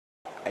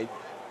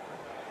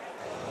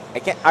I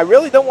can't. I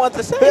really don't want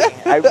to say.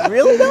 I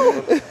really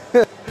don't.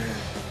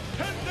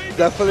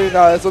 Definitely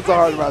not. This one's a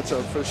hard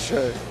matchup for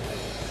sure.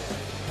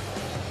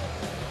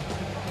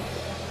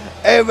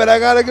 Hey, man, I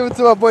gotta give it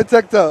to my boy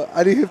Tectal.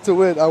 I need him to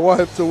win. I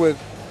want him to win.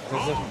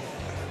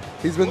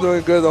 He's been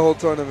doing good the whole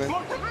tournament.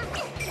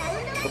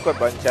 Look what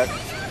button check.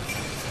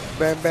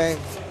 Bang, bang.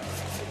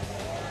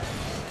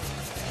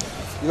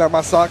 You like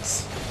my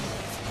socks?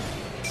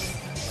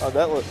 Oh,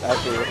 that was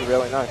actually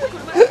really nice.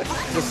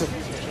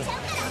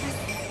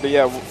 But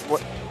yeah,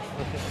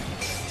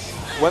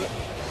 when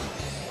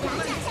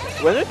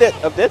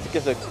of this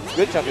gets a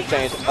good chunk of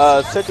change,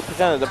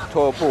 60% of the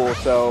total pool.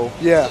 So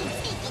yeah,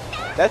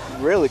 that's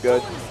really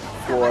good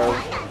for.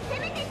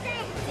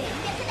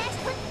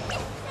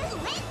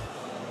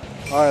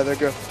 All right, they're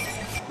good.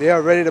 They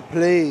are ready to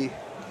play.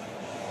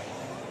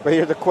 But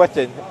here's the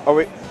question: Are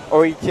we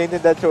changing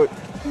that to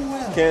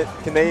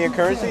Canadian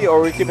currency, or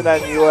are we keeping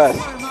that in the U.S.?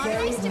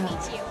 Nice to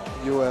meet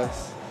you.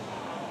 U.S.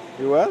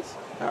 U.S.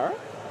 All right.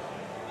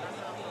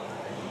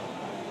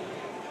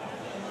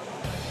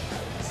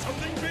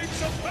 Something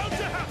big's about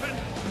to happen.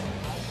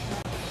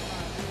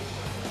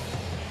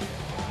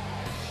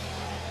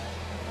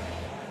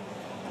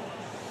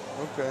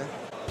 Okay.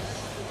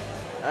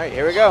 All right,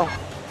 here we go.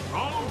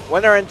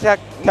 Winner and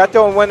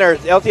Tectal and winners,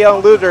 LTL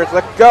and losers.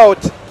 Let's go.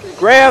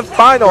 Grand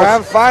finals.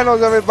 Grand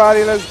finals,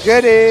 everybody. Let's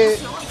get it.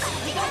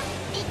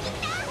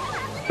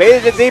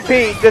 Beta to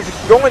DP just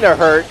going to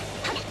hurt.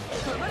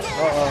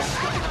 Uh-oh.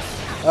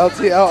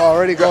 LTL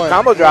already going.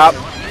 Combo drop.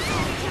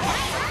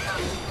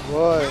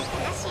 Boy.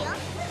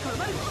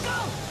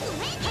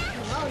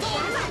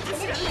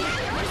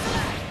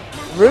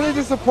 Really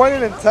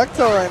disappointed in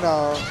Tectal right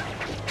now.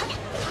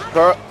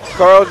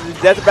 Carl's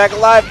just back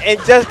alive and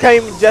just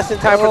came just in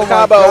time for the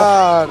combo.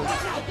 God.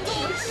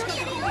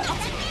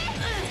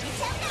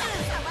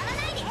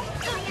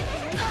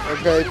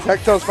 Okay,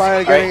 Tectal's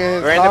finally getting in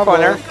his we're in combo. the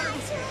corner.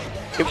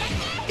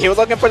 He was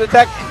looking for the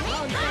tech.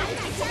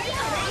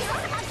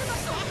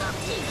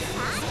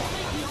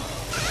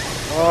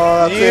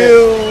 Oh, that's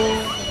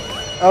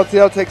it.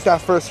 LTL takes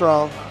that first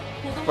round.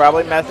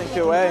 Probably messing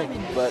 2A,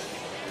 but.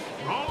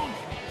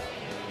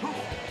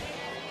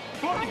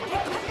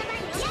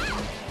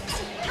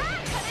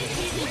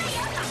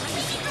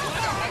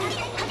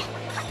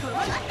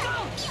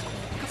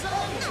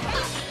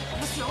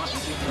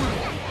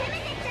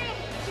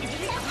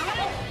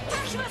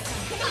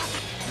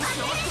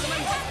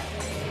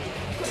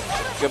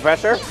 Good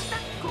pressure.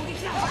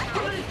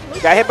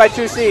 Got hit by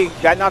 2C.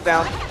 Got knocked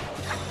down.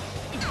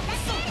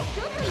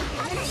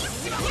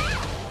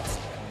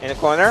 In the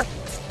corner.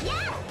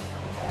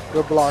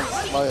 Good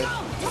blocks by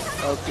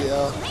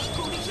LTL.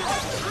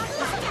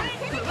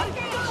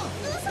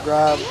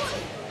 Grab.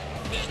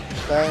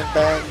 Bang,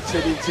 bang,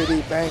 chitty,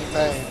 chitty, bang,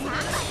 bang.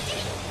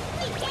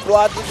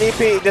 Block the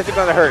DP. This is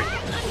going to hurt.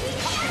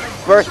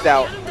 Burst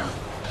out.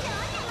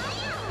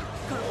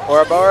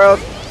 Ouroboros.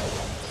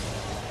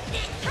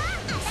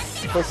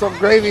 Put some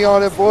gravy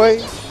on it, boy.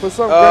 Put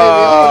some gravy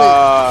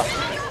on it.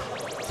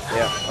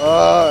 Yeah.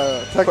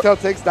 Tectal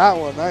takes that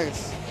one.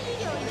 Nice.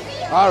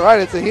 All right,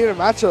 it's a heated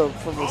matchup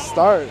from the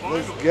start.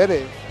 Let's get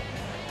it.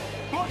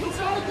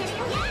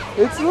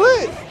 It's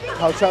lit.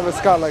 How Travis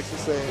Scott likes to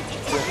say it.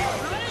 Yeah.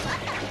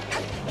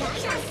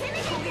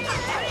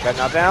 Got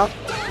knocked down.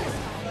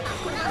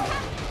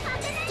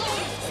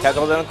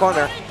 Tectal's in the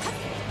corner.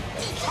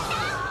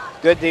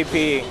 Good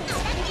DP.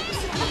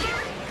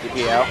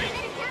 DP out.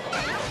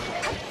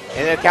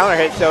 And then counter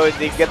hit, so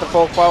they get the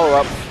full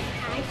follow-up.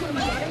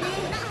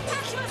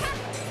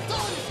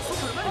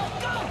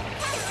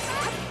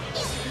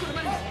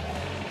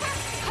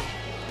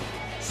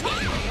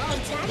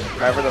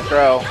 Right for the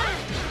throw.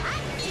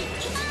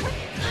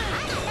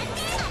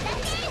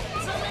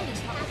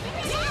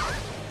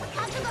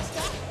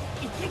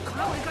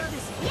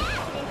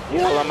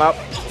 Heal him up.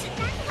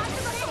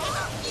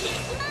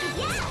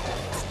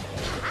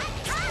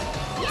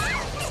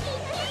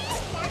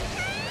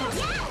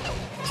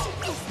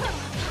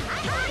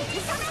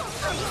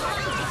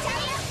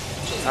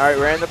 All right,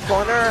 we're in the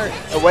corner.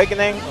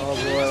 Awakening. Oh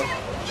boy.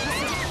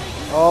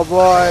 Oh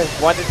boy.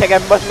 Want to take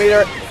as much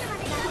meter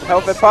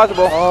health as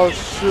possible. Oh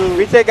shoot.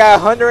 Retake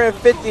got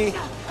 150.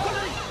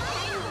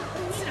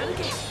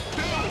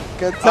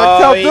 Can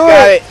Tectal do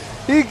got it?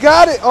 He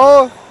got it.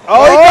 Oh.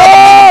 Oh, he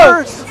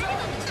got it first.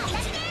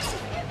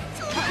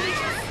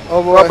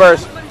 Oh boy.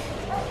 Burst.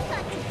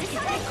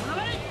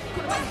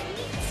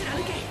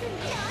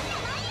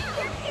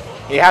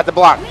 He had to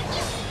block.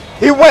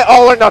 He went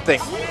all or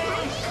nothing.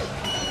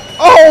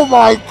 Oh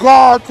my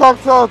God,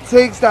 Tectal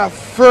takes that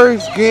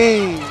first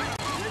game.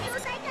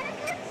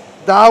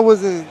 That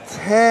was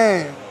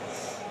intense.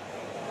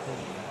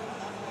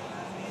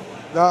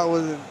 That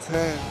was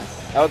intense.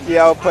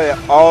 LTL put it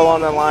all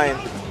on the line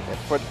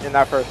in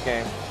that first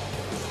game.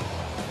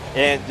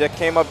 And just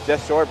came up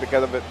just short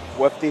because of it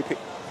with DP,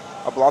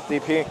 a block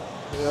DP.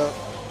 Yeah.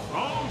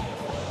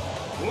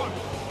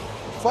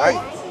 Fight.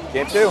 Right,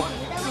 game 2.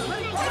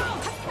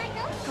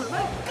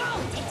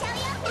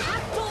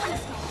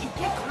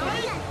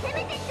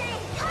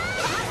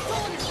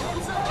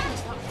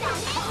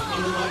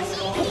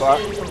 block.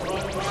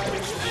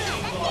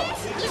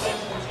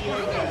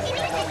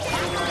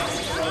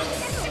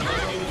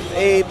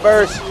 A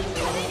burst.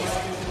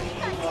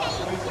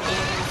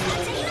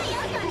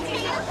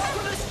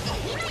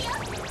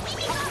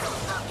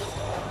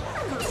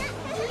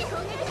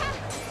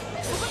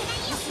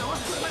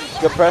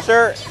 Good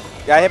pressure.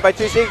 Got hit by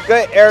 2C.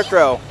 Good air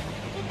throw.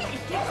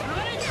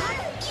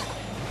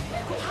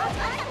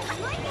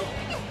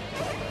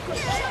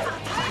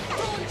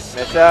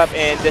 Miss up,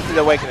 and this is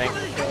awakening.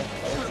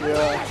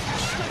 Yeah.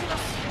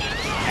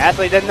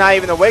 Ashley did not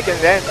even awaken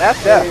then.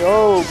 That's death.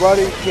 KO,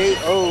 buddy.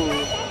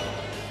 KO.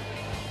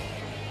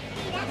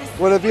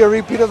 Will it be a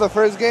repeat of the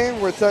first game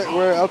where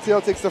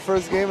LTL takes the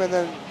first game and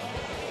then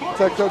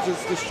Tectal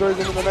just destroys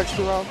him in the next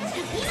 2 rounds?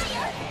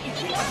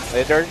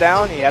 They turn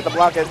down. He had to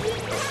block it.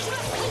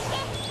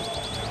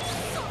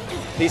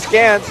 He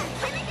scans.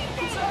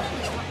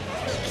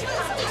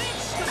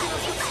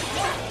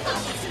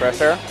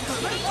 Pressure.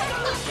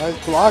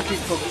 Nice blocking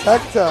from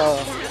Tectal.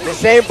 The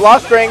same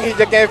block string. He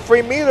just gave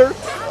free meter.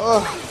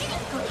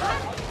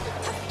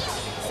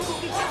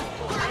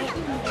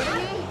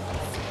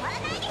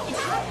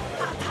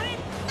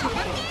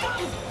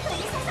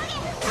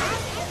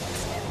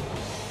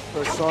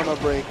 Persona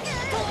break.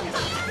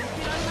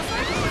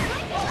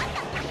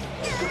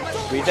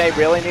 Rizei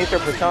really needs her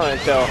persona,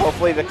 so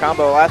hopefully the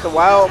combo lasts a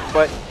while,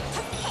 but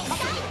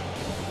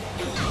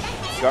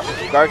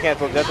guard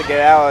cancel just to get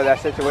out of that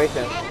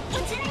situation.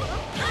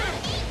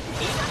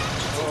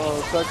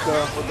 Oh,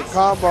 Tectal with the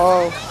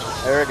combo.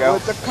 There we go.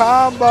 With the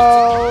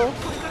combo.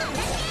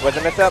 With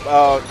the mix up.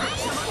 Oh.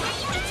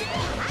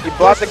 He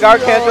blocked the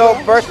guard cancel,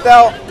 burst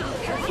out.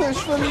 Fish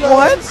fillet.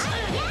 What?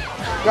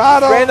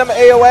 Got him. Random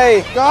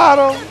AOA. Got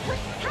him.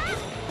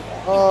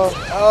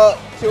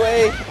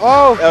 2A.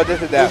 Oh,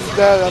 This is that. This is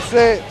that. That's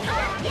it.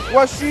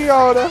 What's she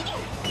order?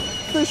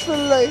 Fish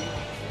fillet.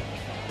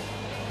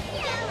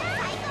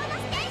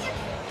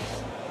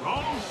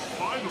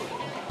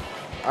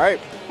 All right,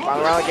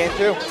 final round of game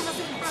 2.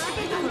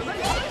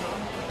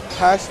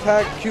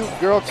 Hashtag cute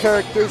girl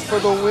characters for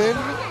the win.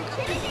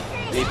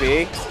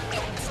 DP.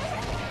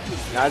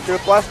 Not through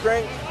plus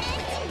string.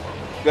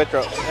 Good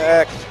throw.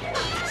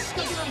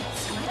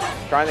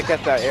 Trying to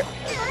catch that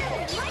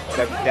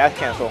dash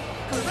cancel.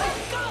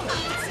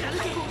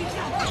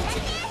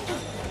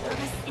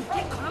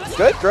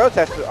 Good throw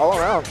test all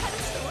around.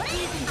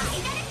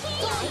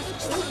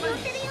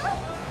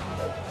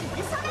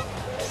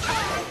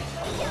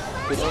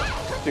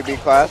 To B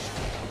class.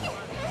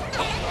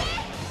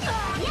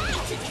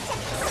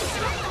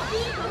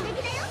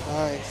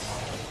 Nice.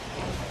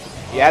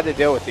 He had to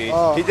deal with these.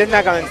 Oh. He's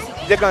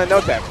gonna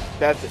no tech.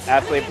 That's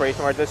actually a pretty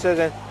smart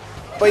decision.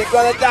 But he's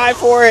gonna die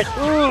for it.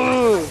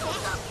 Ooh.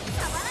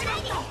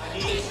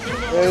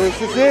 Yeah,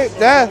 this is it.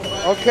 Death.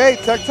 Okay,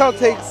 Tectal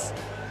takes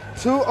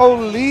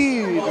 2-0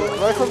 lead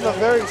right from the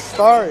very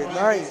start.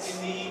 Nice.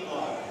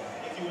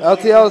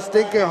 LTL is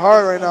thinking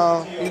hard right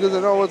now. He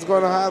doesn't know what's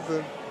going to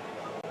happen.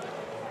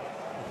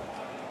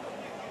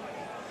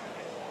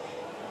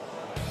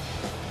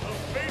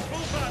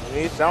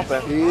 He needs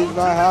something. He's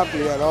not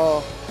happy at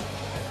all.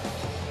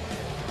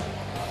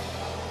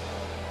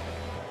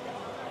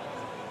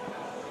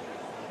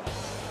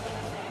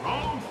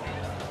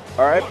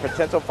 All right,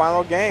 potential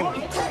final game.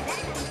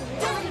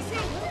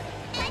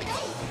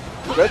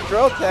 Good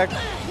throw tech.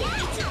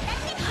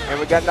 And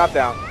we got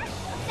knockdown.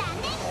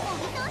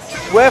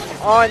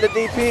 Whiff on the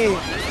DP.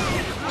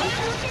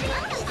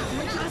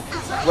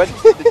 With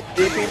the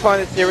DP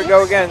punish, here we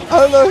go again. I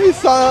don't know if he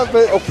saw that,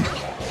 but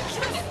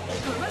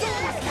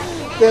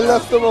they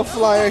left him a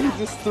flyer. He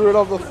just threw it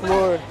on the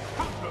floor.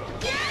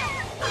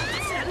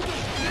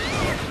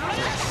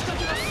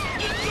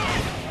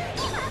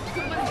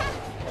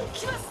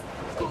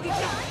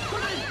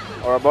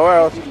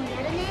 Ouroboros.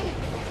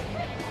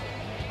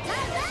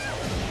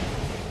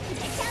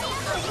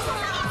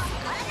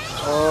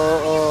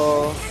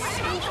 Uh-oh.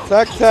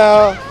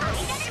 Tectal.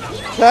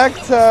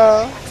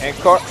 Tectal. And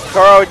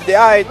Koro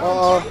died.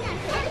 Uh-oh.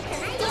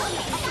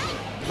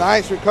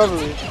 Nice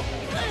recovery.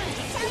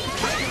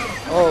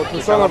 Oh,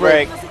 persona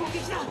break.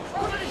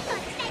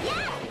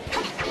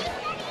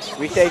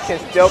 Rizei can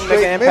still make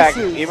Straight an impact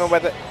misses. even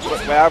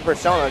without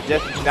persona,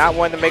 just not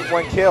wanting to make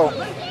one kill.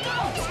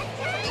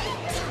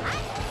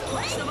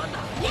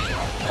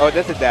 Oh,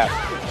 this is that.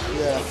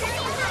 Yeah.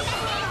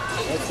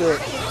 That's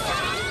it.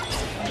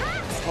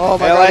 Oh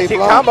my God, LST he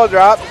blocked. combo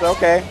drops.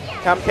 Okay.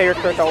 Commentator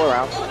curse all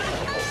around.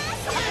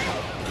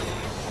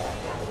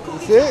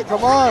 That's it.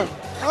 Come on.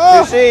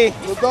 Oh, 2C.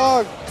 the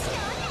dog.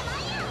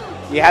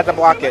 You had to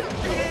block it.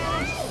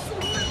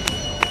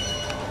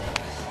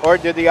 Or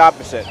do the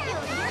opposite.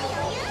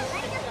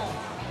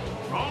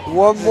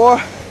 One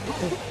more.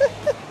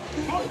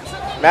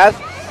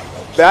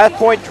 Math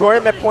point,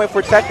 tournament point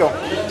for Tectal.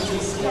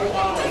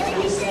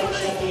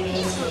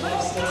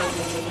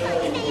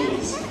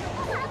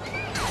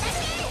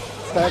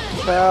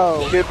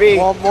 Tectal. 2B.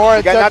 One more.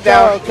 You got knocked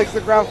down. Tectal takes the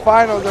grand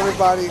finals,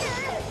 everybody.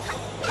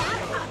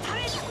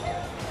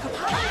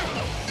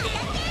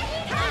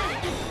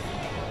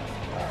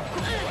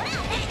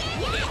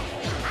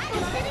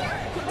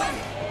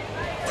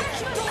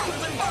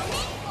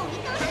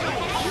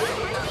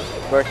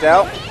 Burst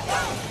out.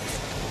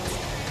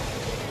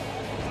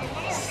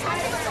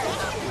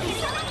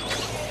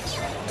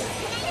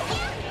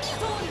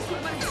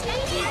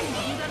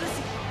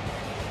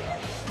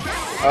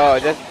 Oh,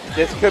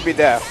 this could be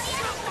death.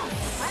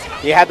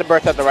 He had to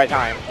burst at the right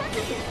time.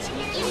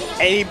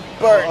 And he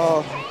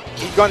burst.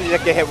 He's going to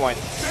just get hit once.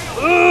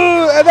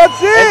 Ooh, and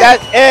that's it. And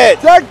that's it.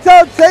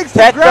 TectalEastside takes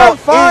the grand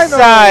final.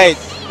 TectalEastside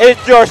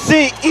is your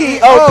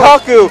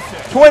CEOTAKU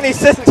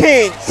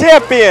 2016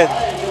 champion.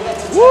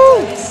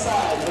 Woo!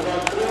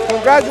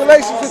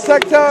 Congratulations to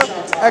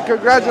TectalEastside, and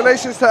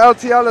congratulations to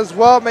LTL as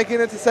well, making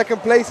it to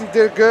second place. He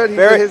did good. He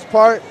did his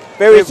part.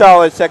 Very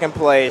solid second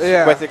place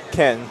with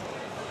Ken.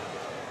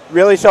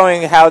 Really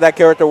showing how that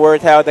character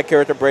works, how that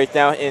character breaks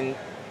down, and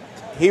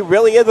he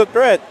really is a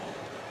threat.